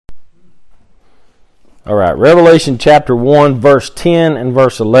All right, Revelation chapter 1, verse 10 and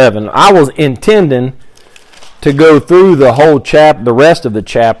verse 11. I was intending to go through the whole the rest of the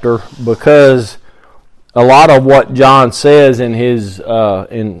chapter, because a lot of what John says in his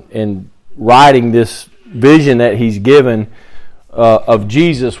in writing this vision that he's given of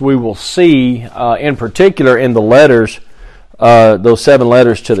Jesus, we will see in particular in the letters, those 7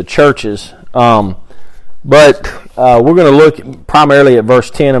 letters to the churches. But we're going to look primarily at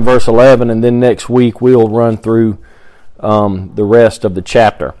verse 10 and verse 11, and then next week we'll run through the rest of the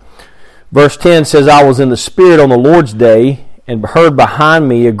chapter. Verse 10 says, I was in the Spirit on the Lord's day, and heard behind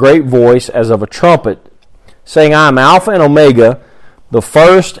me a great voice as of a trumpet, saying, I am Alpha and Omega, the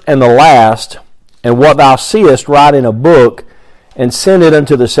first and the last, and what thou seest write in a book, and send it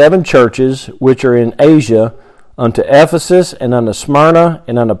unto the 7 churches which are in Asia, unto Ephesus, and unto Smyrna,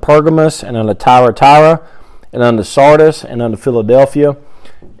 and unto Pergamos, and unto Thyatira, and unto Sardis, and unto Philadelphia,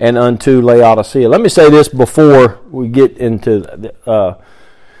 and unto Laodicea. Let me say this before we get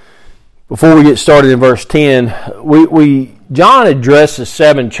started in verse 10. John addresses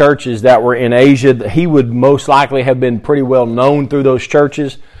 7 churches that were in Asia. He would most likely have been pretty well known through those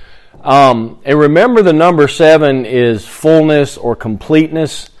churches. And remember, the number 7 is fullness or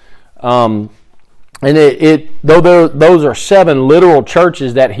completeness. And though those are 7 literal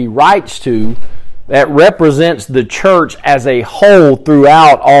churches that he writes to, that represents the church as a whole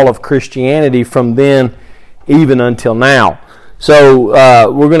throughout all of Christianity from then even until now. So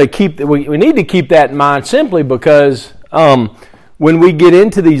we need to keep that in mind, simply because when we get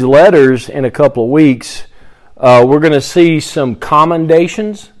into these letters in a couple of weeks, we're going to see some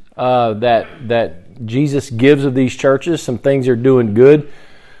commendations that Jesus gives of these churches. Some things are doing good.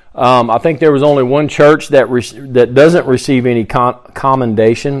 I think there was only one church that doesn't receive any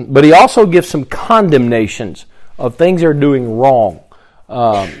commendation, but he also gives some condemnations of things they're doing wrong,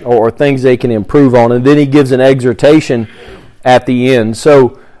 or things they can improve on, and then he gives an exhortation at the end.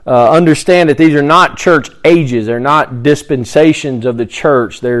 So understand that these are not church ages; they're not dispensations of the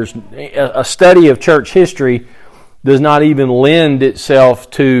church. There's a study of church history does not even lend itself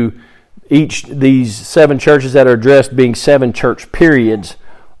to these 7 churches that are addressed being 7 church periods.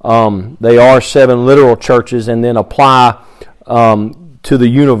 They are 7 literal churches, and then apply to the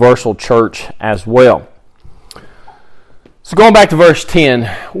universal church as well. So going back to verse 10,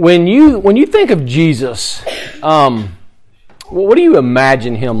 when you think of Jesus, what do you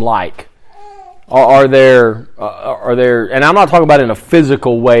imagine him like? Are there? And I'm not talking about in a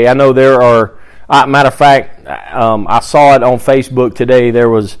physical way. I know there are. Matter of fact, I saw it on Facebook today. There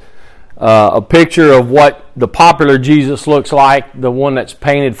was a picture of what the popular Jesus looks like. The one that's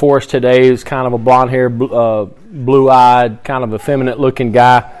painted for us today is kind of a blonde-haired, blue-eyed, kind of effeminate-looking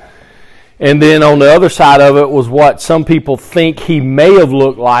guy. And then on the other side of it was what some people think he may have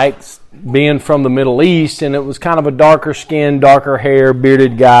looked like, being from the Middle East, and it was kind of a darker skin, darker hair,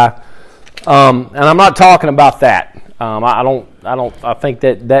 bearded guy. And I'm not talking about that. I think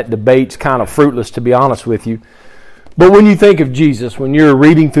that debate's kind of fruitless, to be honest with you. But when you think of Jesus, when you're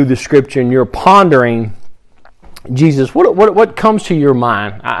reading through the Scripture and you're pondering Jesus, what comes to your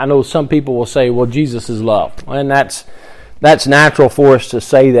mind? I know some people will say, well, Jesus is love. And that's natural for us to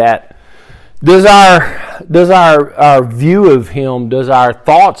say that. Does our view of him, does our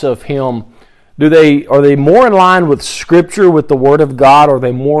thoughts of him, are they more in line with Scripture, with the Word of God, or are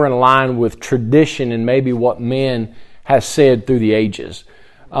they more in line with tradition and maybe what man has said through the ages?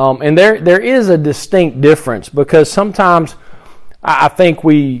 And there is a distinct difference, because sometimes I think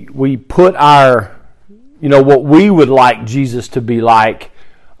we put our, what we would like Jesus to be like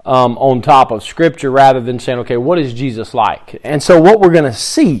on top of Scripture, rather than saying, okay, what is Jesus like? And so what we're going to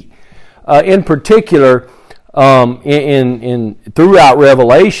see in particular in throughout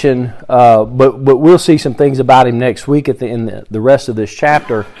Revelation, but we'll see some things about him next week in the rest of this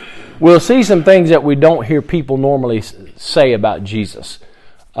chapter. We'll see some things that we don't hear people normally say about Jesus.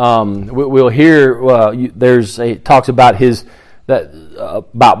 We'll hear it talks about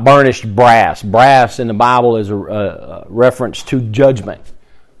about burnished brass. Brass in the Bible is a reference to judgment.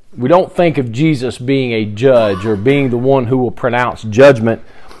 We don't think of Jesus being a judge or being the one who will pronounce judgment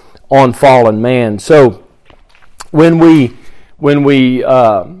on fallen man. So when we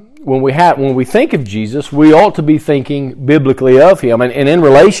think of Jesus, we ought to be thinking biblically of him. And in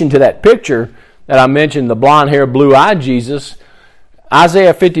relation to that picture that I mentioned, the blonde-haired, blue-eyed Jesus,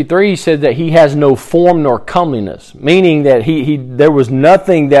 Isaiah 53 said that he has no form nor comeliness, meaning that there was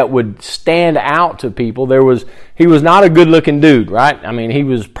nothing that would stand out to people. He was not a good-looking dude, right? I mean, he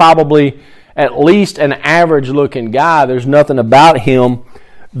was probably at least an average-looking guy. There's nothing about him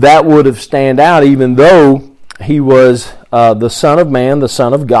that would have stand out, even though he was the Son of Man, the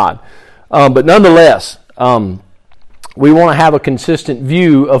Son of God. But nonetheless, we want to have a consistent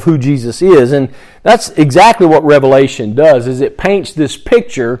view of who Jesus is. And that's exactly what Revelation does, is it paints this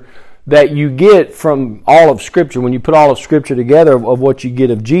picture that you get from all of Scripture, when you put all of Scripture together, of what you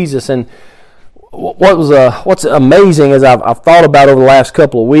get of Jesus. And what's amazing, as I've thought about over the last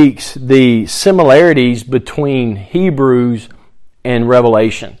couple of weeks, the similarities between Hebrews and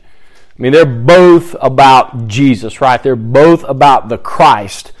Revelation. I mean, they're both about Jesus, right? They're both about the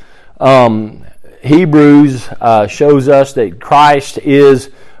Christ. Hebrews shows us that Christ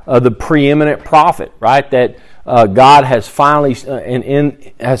is the preeminent prophet, right? That God has finally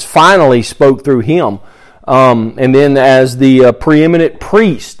spoke through him, and then as the preeminent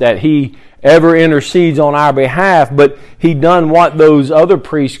priest, that he ever intercedes on our behalf. But he done what those other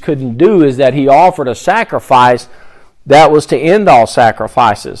priests couldn't do, is that he offered a sacrifice that was to end all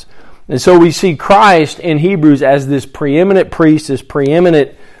sacrifices. And so we see Christ in Hebrews as this preeminent priest, this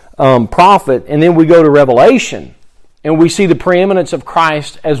preeminent prophet, and then we go to Revelation, and we see the preeminence of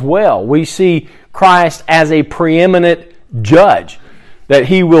Christ as well. We see Christ as a preeminent judge, that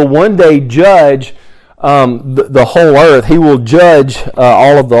he will one day judge the whole earth. He will judge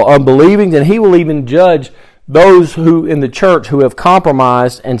all of the unbelieving, and he will even judge those who in the church who have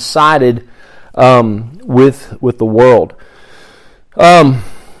compromised and sided with the world.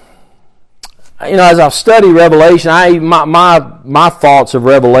 As I've studied Revelation, my thoughts of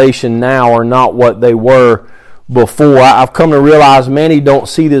Revelation now are not what they were before. I've come to realize many don't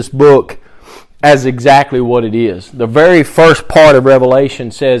see this book as exactly what it is. The very first part of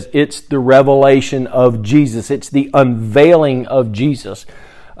Revelation says it's the revelation of Jesus. It's the unveiling of Jesus.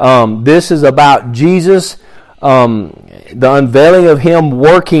 This is about Jesus, the unveiling of him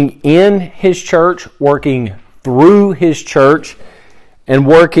working in his church, working through his church, and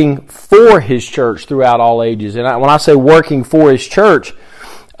working for his church throughout all ages. And when I say working for his church,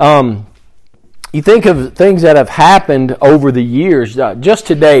 you think of things that have happened over the years. Just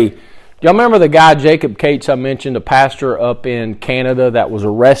today, do y'all remember the guy Jacob Cates I mentioned, a pastor up in Canada that was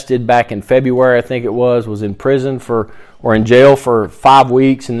arrested back in February, I think it was in prison or in jail for 5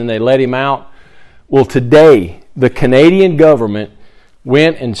 weeks, and then they let him out? Well, today, the Canadian government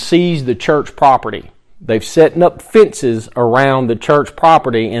went and seized the church property. They've setting up fences around the church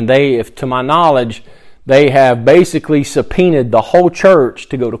property, and if to my knowledge, they have basically subpoenaed the whole church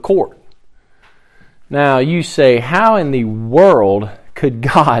to go to court. Now, you say, how in the world could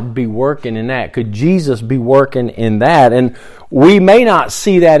God be working in that? Could Jesus be working in that? And we may not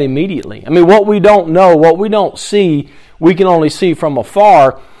see that immediately. I mean, what we don't know, what we don't see, we can only see from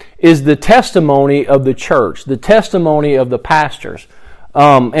afar, is the testimony of the church, the testimony of the pastors.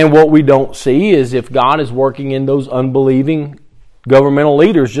 And what we don't see is if God is working in those unbelieving governmental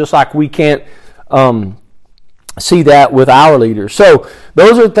leaders, just like we can't see that with our leaders. So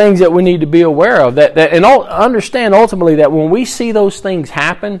those are things that we need to be aware of, and understand ultimately that when we see those things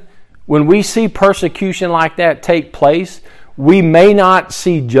happen, when we see persecution like that take place, we may not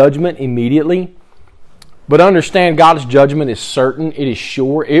see judgment immediately, but understand God's judgment is certain, it is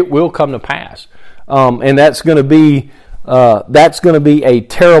sure, it will come to pass. And that's going to be a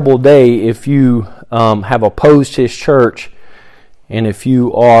terrible day if you have opposed his church, and if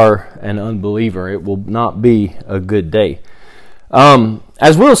you are an unbeliever. It will not be a good day.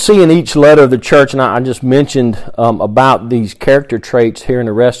 As we'll see in each letter of the church, and I just mentioned about these character traits here in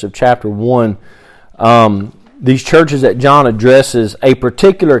the rest of chapter 1, these churches that John addresses, a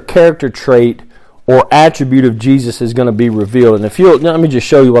particular character trait or attribute of Jesus is going to be revealed. And let me just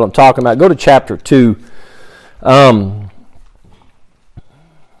show you what I'm talking about. Go to chapter 2.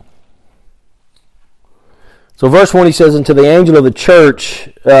 So verse 1, he says, "And to the angel of the church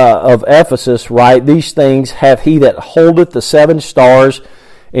of Ephesus write, These things hath he that holdeth the 7 stars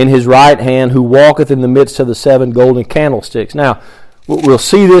in his right hand, who walketh in the midst of the 7 golden candlesticks." Now, we'll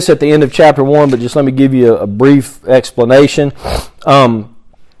see this at the end of chapter 1, but just let me give you a brief explanation.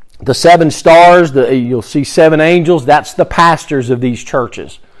 The 7 stars, you'll see 7 angels, that's the pastors of these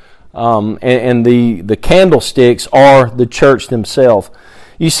churches. And the candlesticks are the church themselves.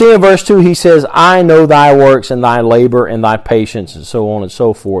 You see in verse 2, he says, "I know thy works and thy labor and thy patience," and so on and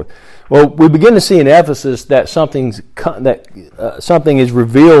so forth. Well, we begin to see in Ephesus that something is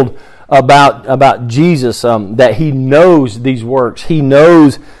revealed about Jesus, that he knows these works. He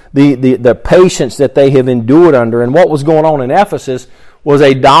knows the patience that they have endured under. And what was going on in Ephesus was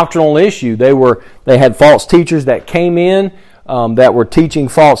a doctrinal issue. They had false teachers that came in that were teaching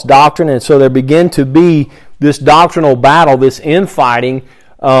false doctrine, and so there began to be this doctrinal battle, this infighting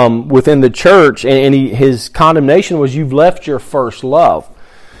within the church, and his condemnation was, you've left your first love.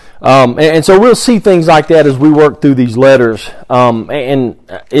 And so we'll see things like that as we work through these letters. And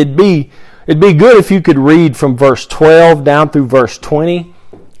it'd be good if you could read from verse 12 down through verse 20,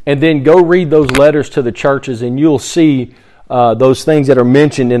 and then go read those letters to the churches, and you'll see those things that are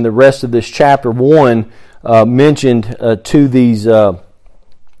mentioned in the rest of this chapter 1 mentioned to these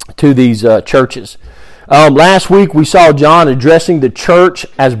churches. Last week we saw John addressing the church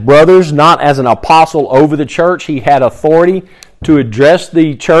as brothers, not as an apostle over the church. He had authority to address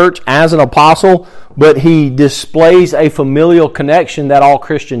the church as an apostle, but he displays a familial connection that all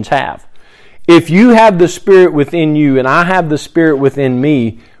Christians have. If you have the Spirit within you and I have the Spirit within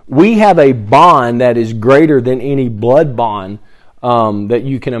me, we have a bond that is greater than any blood bond that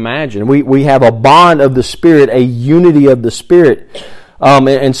you can imagine. We have a bond of the Spirit, a unity of the Spirit.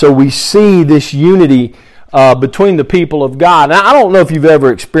 And so we see this unity between the people of God. Now, I don't know if you've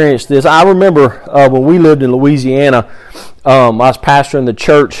ever experienced this. I remember when we lived in Louisiana, I was pastoring the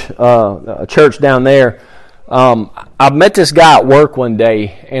church, a church down there. I met this guy at work one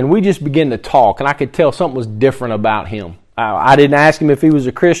day, and we just began to talk, and I could tell something was different about him. I didn't ask him if he was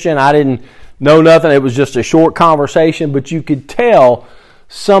a Christian. I didn't know nothing. It was just a short conversation, but you could tell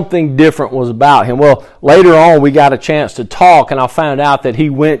something different was about him. Well, later on, we got a chance to talk, and I found out that he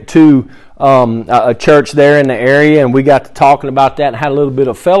went to a church there in the area, and we got to talking about that and had a little bit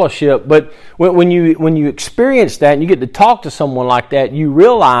of fellowship. But when you experience that and you get to talk to someone like that, you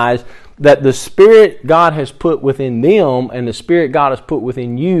realize that the Spirit God has put within them and the Spirit God has put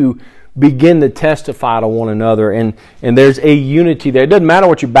within you begin to testify to one another, and there's a unity there. It doesn't matter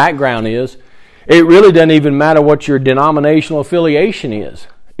what your background is. It really doesn't even matter what your denominational affiliation is.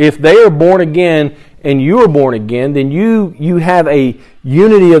 If they are born again and you are born again, then you have a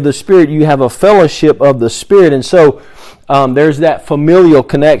unity of the Spirit. You have a fellowship of the Spirit. And so there's that familial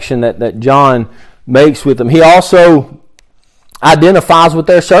connection that John makes with them. He also identifies with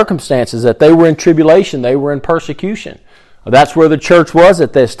their circumstances, that they were in tribulation, they were in persecution. That's where the church was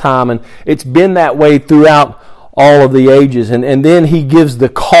at this time, and it's been that way throughout all of the ages. And then he gives the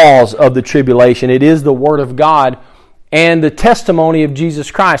cause of the tribulation. It is the Word of God and the testimony of Jesus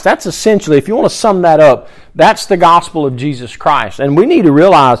Christ. That's essentially, if you want to sum that up, that's the gospel of Jesus Christ. And we need to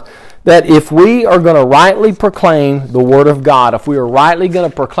realize that if we are going to rightly proclaim the Word of God, if we are rightly going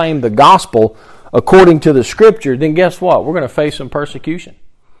to proclaim the gospel according to the Scripture, then guess what? We're going to face some persecution.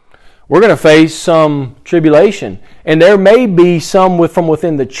 We're going to face some tribulation. And there may be some from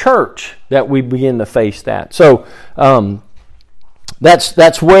within the church that we begin to face that. So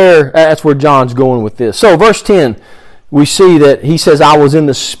that's where John's going with this. So verse 10, we see that he says, I was in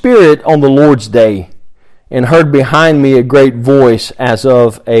the Spirit on the Lord's day and heard behind me a great voice as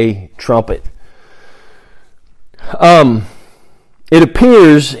of a trumpet. It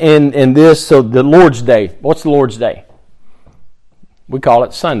appears in this, so the Lord's day. What's the Lord's day? We call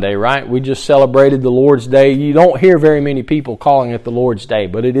it Sunday, right? We just celebrated the Lord's Day. You don't hear very many people calling it the Lord's Day,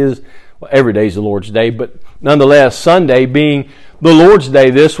 but it is, well, every day is the Lord's Day, but nonetheless, Sunday being the Lord's Day,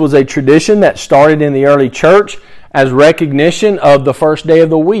 this was a tradition that started in the early church as recognition of the first day of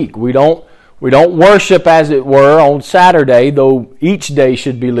the week. We don't worship, as it were, on Saturday, though each day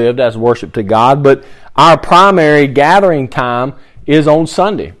should be lived as worship to God, but our primary gathering time is on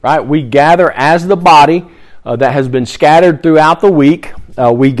Sunday, right? We gather as the body that has been scattered throughout the week.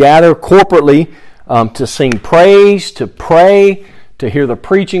 We gather corporately to sing praise, to pray, to hear the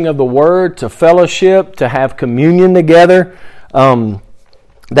preaching of the Word, to fellowship, to have communion together.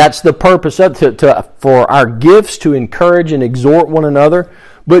 That's the purpose of for our gifts to encourage and exhort one another.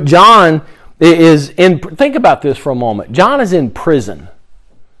 But John is in, think about this for a moment. John is in prison.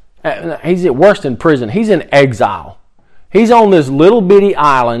 He's at worst in prison. He's in exile. He's on this little bitty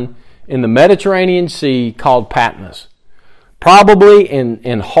island in the Mediterranean Sea called Patmos, probably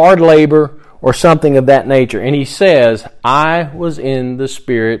in hard labor or something of that nature. And he says, I was in the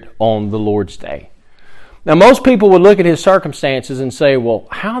Spirit on the Lord's day. Now, most people would look at his circumstances and say, well,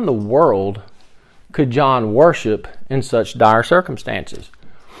 how in the world could John worship in such dire circumstances?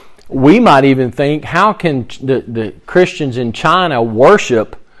 We might even think, how can the Christians in China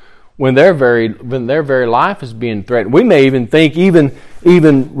worship when their very life is being threatened? We may even think,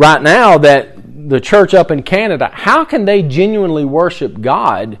 even right now, that the church up in Canada, how can they genuinely worship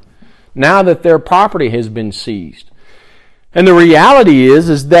God now that their property has been seized? And the reality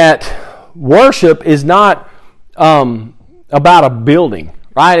is that worship is not about a building,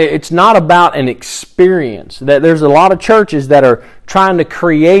 right? It's not about an experience. That there's a lot of churches that are trying to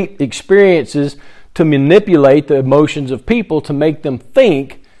create experiences to manipulate the emotions of people to make them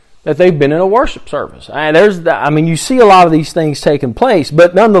think that they've been in a worship service. You see a lot of these things taking place,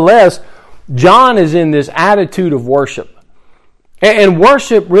 but nonetheless, John is in this attitude of worship. And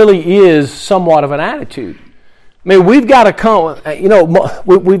worship really is somewhat of an attitude. I mean, we've got to come,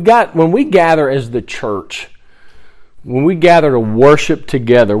 when we gather as the church, when we gather to worship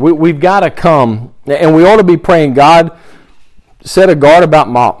together, we've got to come, and we ought to be praying, God, set a guard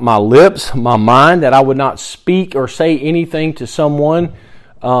about my lips, my mind, that I would not speak or say anything to someone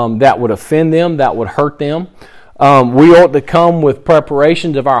that would offend them, that would hurt them. We ought to come with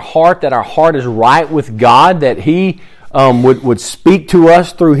preparations of our heart, that our heart is right with God, that He would speak to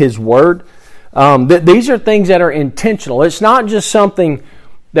us through His Word. These are things that are intentional. It's not just something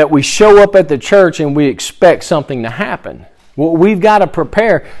that we show up at the church and we expect something to happen. Well, we've got to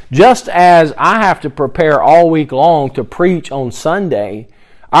prepare, just as I have to prepare all week long to preach on Sunday.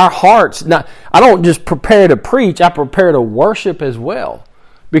 Our hearts, I don't just prepare to preach, I prepare to worship as well.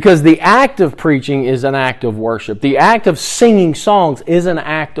 Because the act of preaching is an act of worship. The act of singing songs is an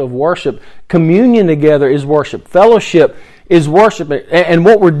act of worship. Communion together is worship. Fellowship is worship. And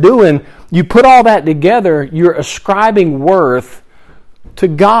what we're doing, you put all that together, you're ascribing worth to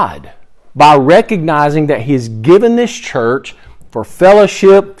God by recognizing that He has given this church for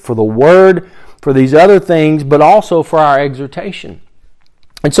fellowship, for the Word, for these other things, but also for our exhortation.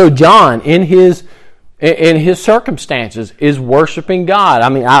 And so John, in his circumstances, is worshiping God. I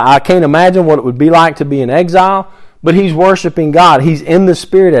mean, I can't imagine what it would be like to be in exile, but he's worshiping God. He's in the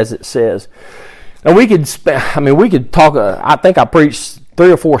Spirit, as it says. And we could talk. I think I preached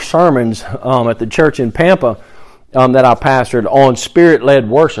 3 or 4 sermons at the church in Pampa that I pastored on Spirit-led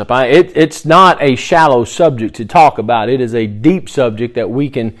worship. It's not a shallow subject to talk about. It is a deep subject that we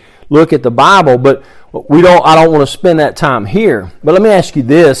can look at the Bible, but I don't want to spend that time here. But let me ask you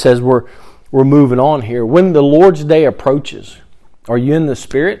this as we're moving on here. When the Lord's Day approaches, are you in the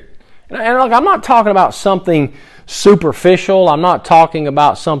Spirit? And look, I'm not talking about something superficial. I'm not talking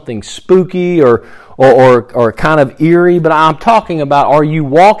about something spooky or kind of eerie, but I'm talking about, are you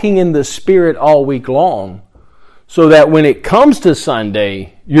walking in the Spirit all week long so that when it comes to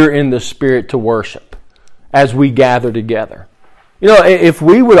Sunday, you're in the Spirit to worship as we gather together? You know, if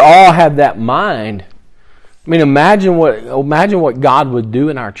we would all have that mind, I mean, imagine what God would do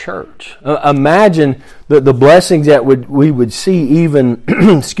in our church. Imagine the blessings that we would see even,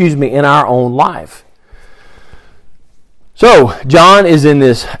 in our own life. So, John is in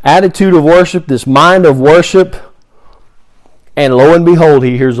this attitude of worship, this mind of worship, and lo and behold,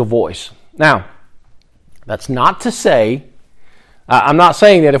 he hears a voice. Now, that's not to say, I'm not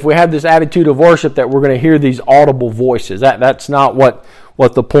saying that if we have this attitude of worship that we're going to hear these audible voices. That's not what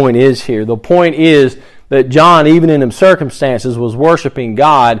the point is here. The point is that John, even in his circumstances, was worshiping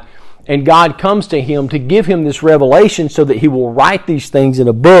God, and God comes to him to give him this revelation so that he will write these things in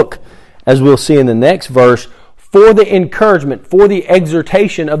a book, as we'll see in the next verse, for the encouragement, for the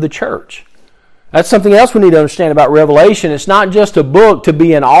exhortation of the church. That's something else we need to understand about Revelation. It's not just a book to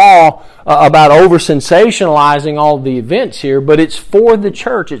be in awe about over-sensationalizing all the events here, but it's for the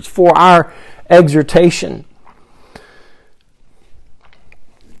church. It's for our exhortation.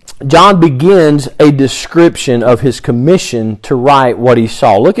 John begins a description of his commission to write what he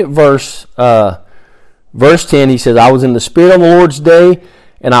saw. Look at verse 10. He says, I was in the Spirit on the Lord's day,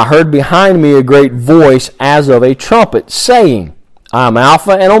 and I heard behind me a great voice as of a trumpet, saying, I am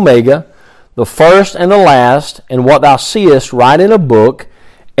Alpha and Omega, the first and the last, and what thou seest write in a book,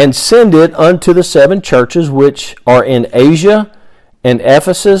 and send it unto the 7 churches which are in Asia, and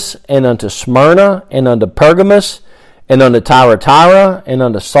Ephesus, and unto Smyrna, and unto Pergamos, and unto Thyatira, and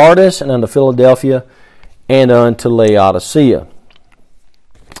unto Sardis, and unto Philadelphia, and unto Laodicea.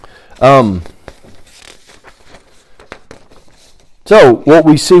 So, what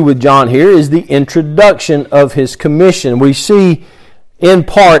we see with John here is the introduction of his commission. We see, in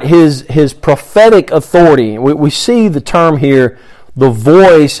part, his prophetic authority. We see the term here, the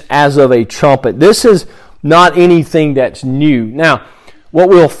voice as of a trumpet. This is not anything that's new. Now, what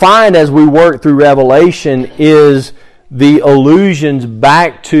we'll find as we work through Revelation is the allusions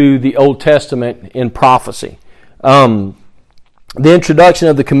back to the Old Testament in prophecy. The introduction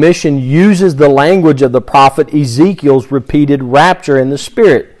of the commission uses the language of the prophet Ezekiel's repeated rapture in the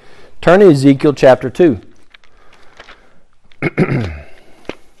Spirit. Turn to Ezekiel chapter 2.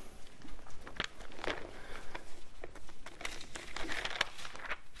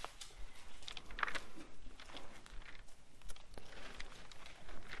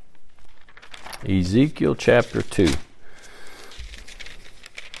 Ezekiel chapter 2.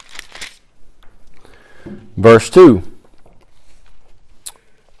 Verse 2.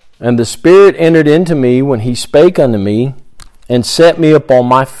 And the Spirit entered into me when he spake unto me, and set me upon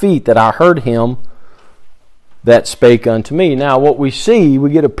my feet, that I heard him that spake unto me. Now what we see,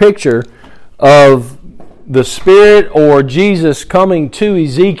 we get a picture of the Spirit or Jesus coming to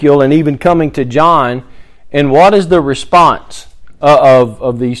Ezekiel and even coming to John, and what is the response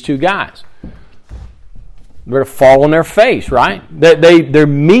of these two guys? They're to fall on their face, right? They're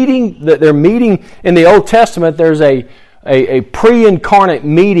meeting in the Old Testament. There's a pre-incarnate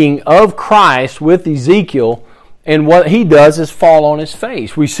meeting of Christ with Ezekiel, and what he does is fall on his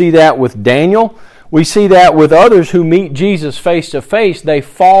face. We see that with Daniel. We see that with others who meet Jesus face to face. They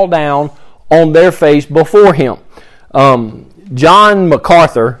fall down on their face before him. John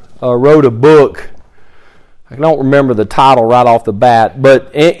MacArthur wrote a book. I don't remember the title right off the bat,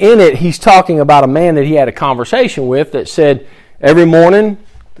 but in it he's talking about a man that he had a conversation with that said every morning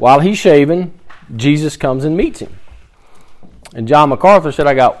while he's shaving, Jesus comes and meets him. And John MacArthur said,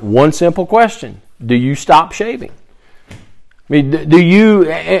 I got one simple question. Do you stop shaving? I mean, do you,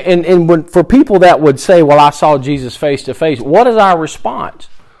 and for people that would say, well, I saw Jesus face to face, what is our response?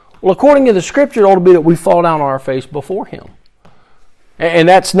 Well, according to the Scripture, it ought to be that we fall down on our face before him. And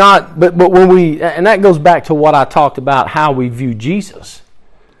that's not, but when we, and that goes back to what I talked about, how we view Jesus.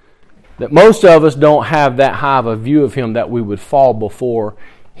 That most of us don't have that high of a view of him that we would fall before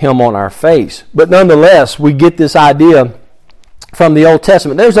him on our face. But nonetheless, we get this idea from the Old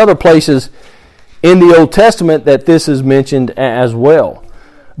Testament. There's other places in the Old Testament that this is mentioned as well.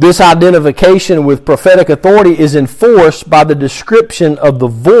 This identification with prophetic authority is enforced by the description of the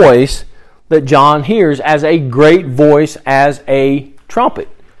voice that John hears as a great voice, as a trumpet.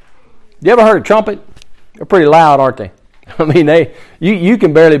 You ever heard a trumpet? They're pretty loud, aren't they? I mean, you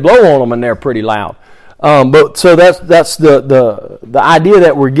can barely blow on them, and they're pretty loud. But so that's the idea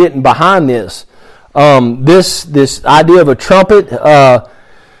that we're getting behind this. This idea of a trumpet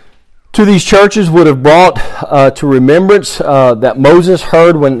to these churches would have brought to remembrance that Moses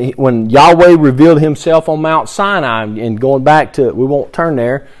heard when Yahweh revealed himself on Mount Sinai. And going back to, we won't turn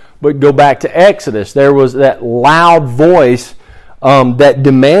there, but go back to Exodus. There was that loud voice that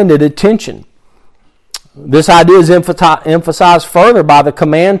demanded attention. This idea is emphasized further by the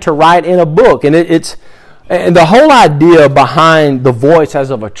command to write in a book. And and the whole idea behind the voice as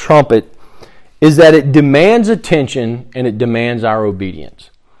of a trumpet is that it demands attention and it demands our obedience.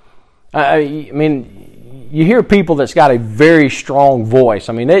 I mean, you hear people that's got a very strong voice.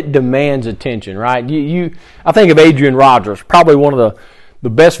 I mean, it demands attention, right? I think of Adrian Rogers, probably one of the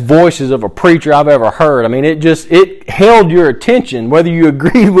best voices of a preacher I've ever heard. I mean, it held your attention. Whether you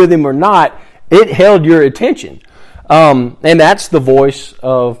agreed with him or not, it held your attention. And that's the voice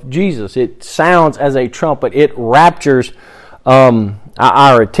of Jesus. It sounds as a trumpet. It raptures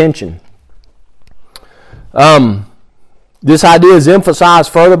our attention. This idea is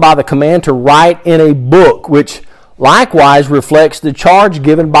emphasized further by the command to write in a book, which likewise reflects the charge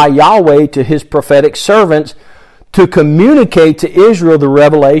given by Yahweh to his prophetic servants to communicate to Israel the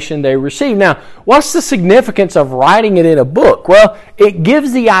revelation they received. Now, what's the significance of writing it in a book? Well, it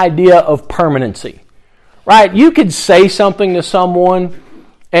gives the idea of permanency, right? You could say something to someone,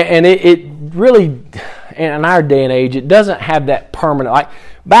 and it really, in our day and age, it doesn't have that permanent, like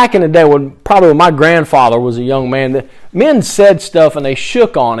back in the day when my grandfather was a young man, the men said stuff and they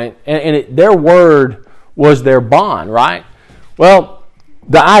shook on it, and their word was their bond, right? Well,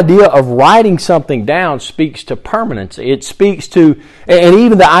 the idea of writing something down speaks to permanency. It speaks to, and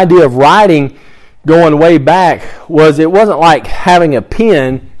even the idea of writing going way back it wasn't like having a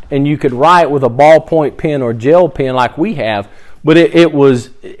pen and you could write with a ballpoint pen or gel pen like we have, but it was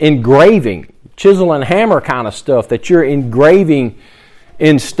engraving, chisel and hammer kind of stuff that you're engraving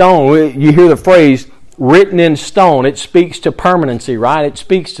in stone. You hear the phrase written in stone. It speaks to permanency, right? It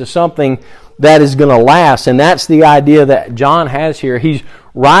speaks to something that is going to last. And that's the idea that John has here. He's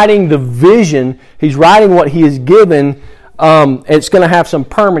writing the vision. He's writing what he is given. It's going to have some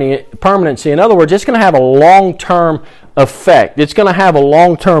permanency. In other words, it's going to have a long-term effect. It's going to have a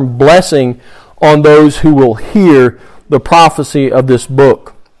long-term blessing on those who will hear the prophecy of this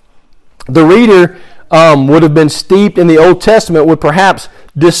book. The reader would have been steeped in the Old Testament, would perhaps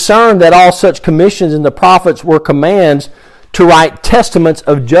discern that all such commissions in the prophets were commands to write testaments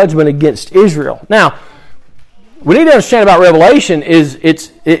of judgment against Israel. Now, we need to understand about Revelation is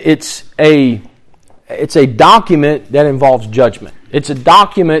it's a document that involves judgment. It's a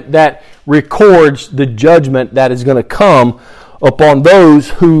document that records the judgment that is going to come upon those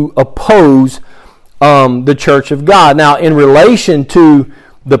who oppose the church of God. Now, in relation to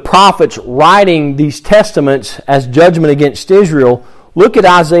the prophets writing these testaments as judgment against Israel, look at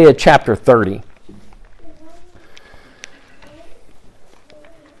Isaiah chapter 30.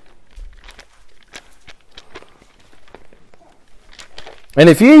 And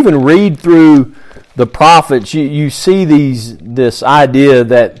if you even read through the prophets, you see this idea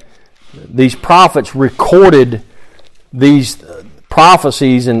that these prophets recorded these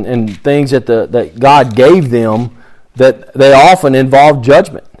prophecies and things that God gave them, that they often involve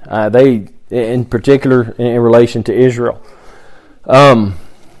judgment. They, in particular, in relation to Israel.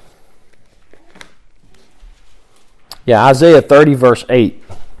 Isaiah 30, verse 8.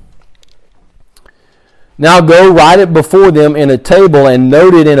 Now go, write it before them in a table, and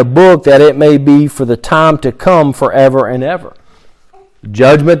note it in a book, that it may be for the time to come forever and ever.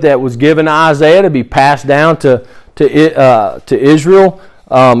 Judgment that was given to Isaiah to be passed down to Israel,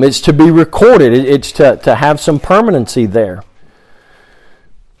 it's to be recorded. It's to have some permanency there.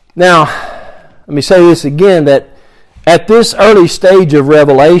 Now, let me say this again, that at this early stage of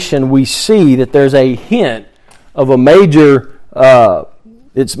Revelation, we see that there's a hint of a major,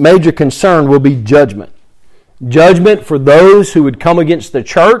 its major concern will be judgment. Judgment for those who would come against the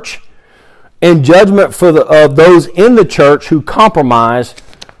church, and judgment for those in the church who compromise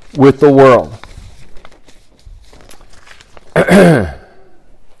with the world.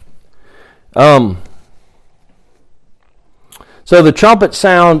 So the trumpet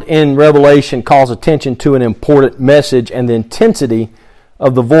sound in Revelation calls attention to an important message, and the intensity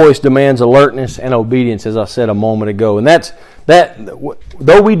of the voice demands alertness and obedience, as I said a moment ago. And that.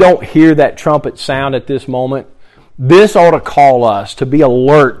 Though we don't hear that trumpet sound at this moment, this ought to call us to be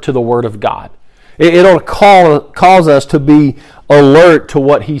alert to the Word of God. It ought to cause us to be alert to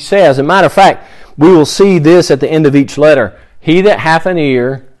what He says. As a matter of fact, we will see this at the end of each letter. He that hath an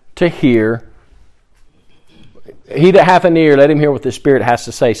ear to hear, let him hear what the Spirit has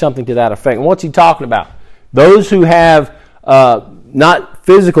to say, something to that effect. And what's he talking about? Those who have not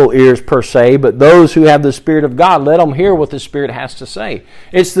physical ears per se, but those who have the Spirit of God, let them hear what the Spirit has to say.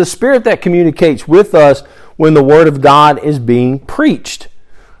 It's the Spirit that communicates with us when the Word of God is being preached.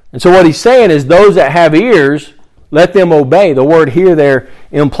 And so what he's saying is, those that have ears, let them obey. The word "hear" there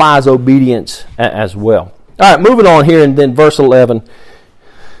implies obedience as well. All right, moving on here, and then verse 11.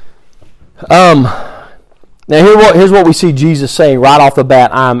 Now here's what we see Jesus saying right off the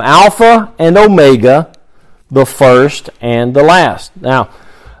bat. I am Alpha and Omega, the first and the last. Now,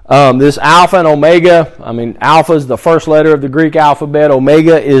 this Alpha and Omega, Alpha is the first letter of the Greek alphabet.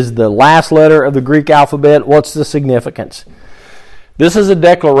 Omega is the last letter of the Greek alphabet. What's the significance? This is a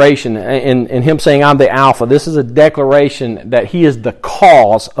declaration, in him saying, I'm the Alpha. This is a declaration that he is the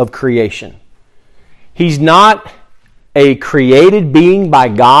cause of creation. He's not a created being by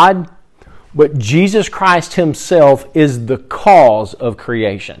God, but Jesus Christ himself is the cause of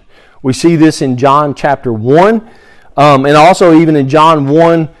creation. We see this in John chapter 1, and also even in John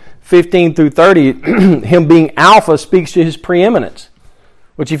 1, 15 through 30, him being Alpha speaks to his preeminence.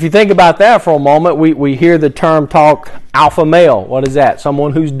 Which, if you think about that for a moment, we hear the term talk alpha male. What is that?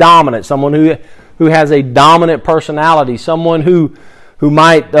 Someone who's dominant, someone who has a dominant personality, someone who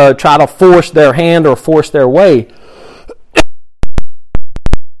might try to force their hand or force their way.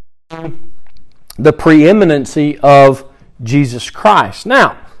 The preeminency of Jesus Christ.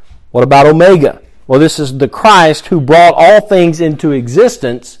 Now, what about Omega? Well, this is the Christ who brought all things into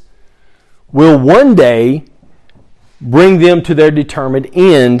existence, will one day bring them to their determined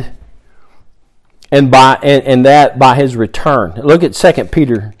end, and that by his return. Look at 2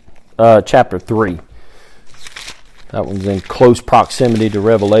 Peter chapter 3. That one's in close proximity to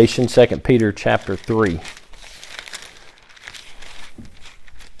Revelation. 2 Peter chapter 3.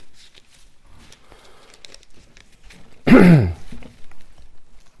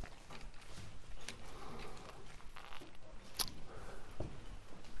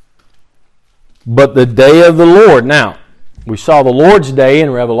 But the day of the Lord. Now, we saw the Lord's Day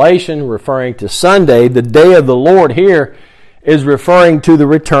in Revelation referring to Sunday. The day of the Lord here is referring to the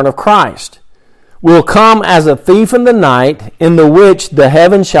return of Christ. Will come as a thief in the night, in the which the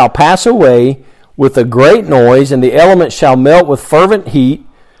heavens shall pass away with a great noise, and the elements shall melt with fervent heat.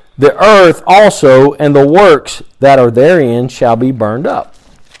 The earth also and the works that are therein shall be burned up.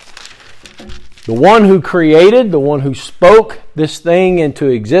 The one who created, the one who spoke this thing into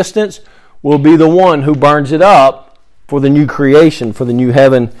existence, will be the one who burns it up for the new creation, for the new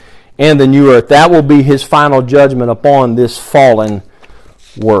heaven and the new earth. That will be his final judgment upon this fallen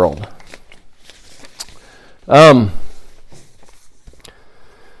world.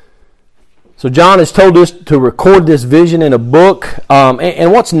 So John has told us to record this vision in a book.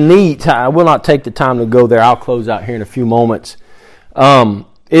 And what's neat, I will not take the time to go there, I'll close out here in a few moments,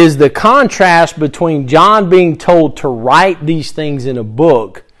 is the contrast between John being told to write these things in a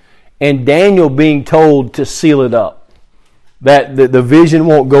book and Daniel being told to seal it up, that the vision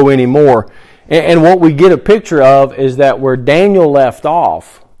won't go anymore. And what we get a picture of is that where Daniel left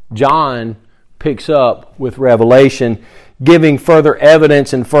off, John picks up with Revelation, giving further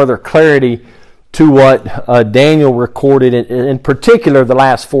evidence and further clarity to what Daniel recorded, in particular the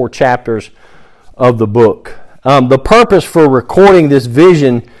last 4 chapters of the book. The purpose for recording this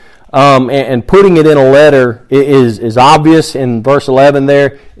vision and putting it in a letter is obvious in verse 11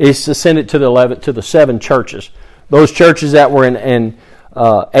 there, is to send it to the 7 churches. Those churches that were in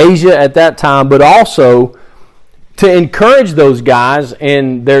Asia at that time, but also to encourage those guys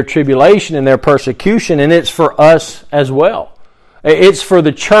in their tribulation and their persecution, and it's for us as well. It's for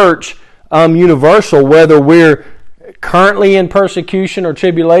the church universal, whether we're currently in persecution or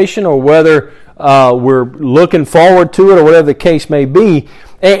tribulation, or whether we're looking forward to it, or whatever the case may be.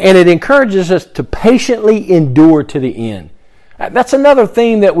 And it encourages us to patiently endure to the end. That's another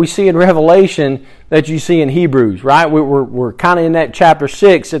theme that we see in Revelation that you see in Hebrews, right? We're kind of in that chapter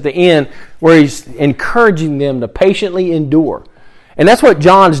 6 at the end, where he's encouraging them to patiently endure. And that's what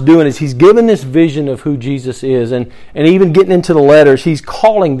John's doing, is he's giving this vision of who Jesus is. And even getting into the letters, he's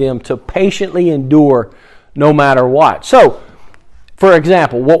calling them to patiently endure no matter what. So, for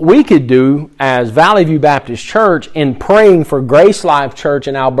example, what we could do as Valley View Baptist Church in praying for Grace Life Church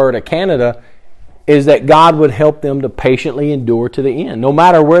in Alberta, Canada, is that God would help them to patiently endure to the end, no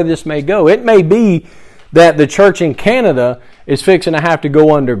matter where this may go. It may be that the church in Canada is fixing to have to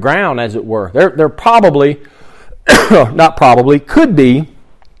go underground, as it were. They're probably, not probably, could be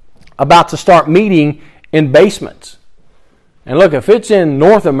about to start meeting in basements. And look, if it's in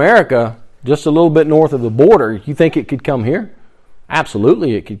North America, just a little bit north of the border, you think it could come here?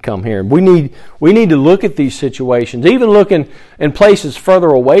 Absolutely, it could come here. We need to look at these situations, even looking in places further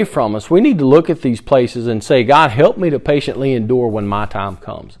away from us. We need to look at these places and say, God, help me to patiently endure when my time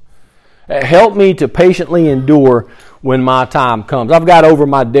comes. Help me to patiently endure when my time comes. I've got over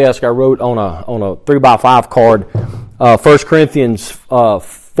my desk, I wrote on a 3x5 card, 1 Corinthians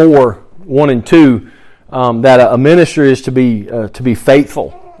 4, 1 and 2, that a minister is to be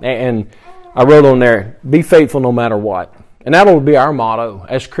faithful. And I wrote on there, be faithful no matter what. And that'll be our motto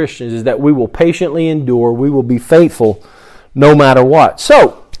as Christians, is that we will patiently endure, we will be faithful no matter what.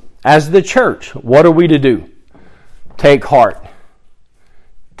 So, as the church, what are we to do? Take heart.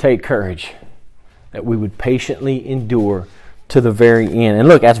 Take courage. That we would patiently endure to the very end. And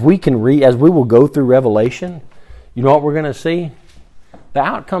look, as we will go through Revelation, you know what we're going to see? The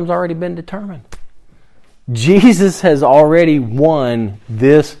outcome's already been determined. Jesus has already won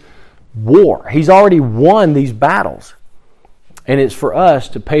this war. He's already won these battles. And it's for us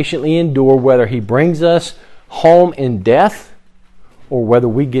to patiently endure whether He brings us home in death or whether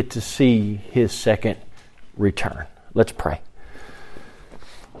we get to see His second return. Let's pray.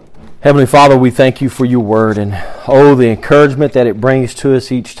 Heavenly Father, we thank You for Your Word, and the encouragement that it brings to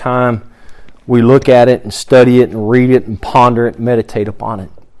us each time we look at it and study it and read it and ponder it and meditate upon it.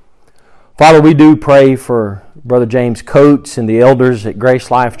 Father, we do pray for Brother James Coates and the elders at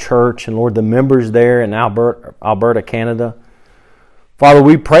Grace Life Church, and Lord, the members there in Alberta, Canada. Father,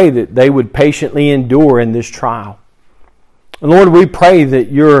 we pray that they would patiently endure in this trial. And Lord, we pray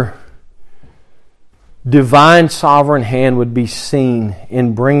that Your divine sovereign hand would be seen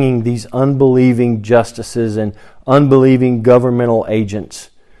in bringing these unbelieving justices and unbelieving governmental agents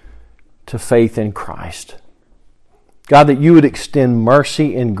to faith in Christ. God, that You would extend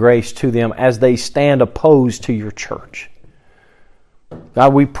mercy and grace to them as they stand opposed to Your church.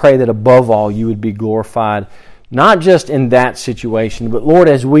 God, we pray that above all You would be glorified, not just in that situation, but Lord,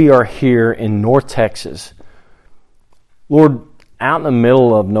 as we are here in North Texas, Lord, out in the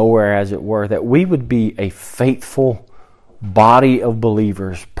middle of nowhere, as it were, that we would be a faithful body of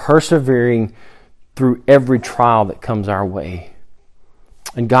believers, persevering through every trial that comes our way.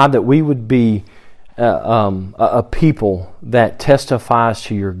 And God, that we would be a people that testifies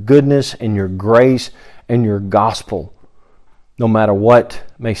to Your goodness and Your grace and Your gospel, no matter what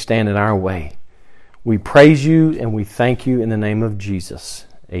may stand in our way. We praise You and we thank You in the name of Jesus.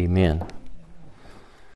 Amen.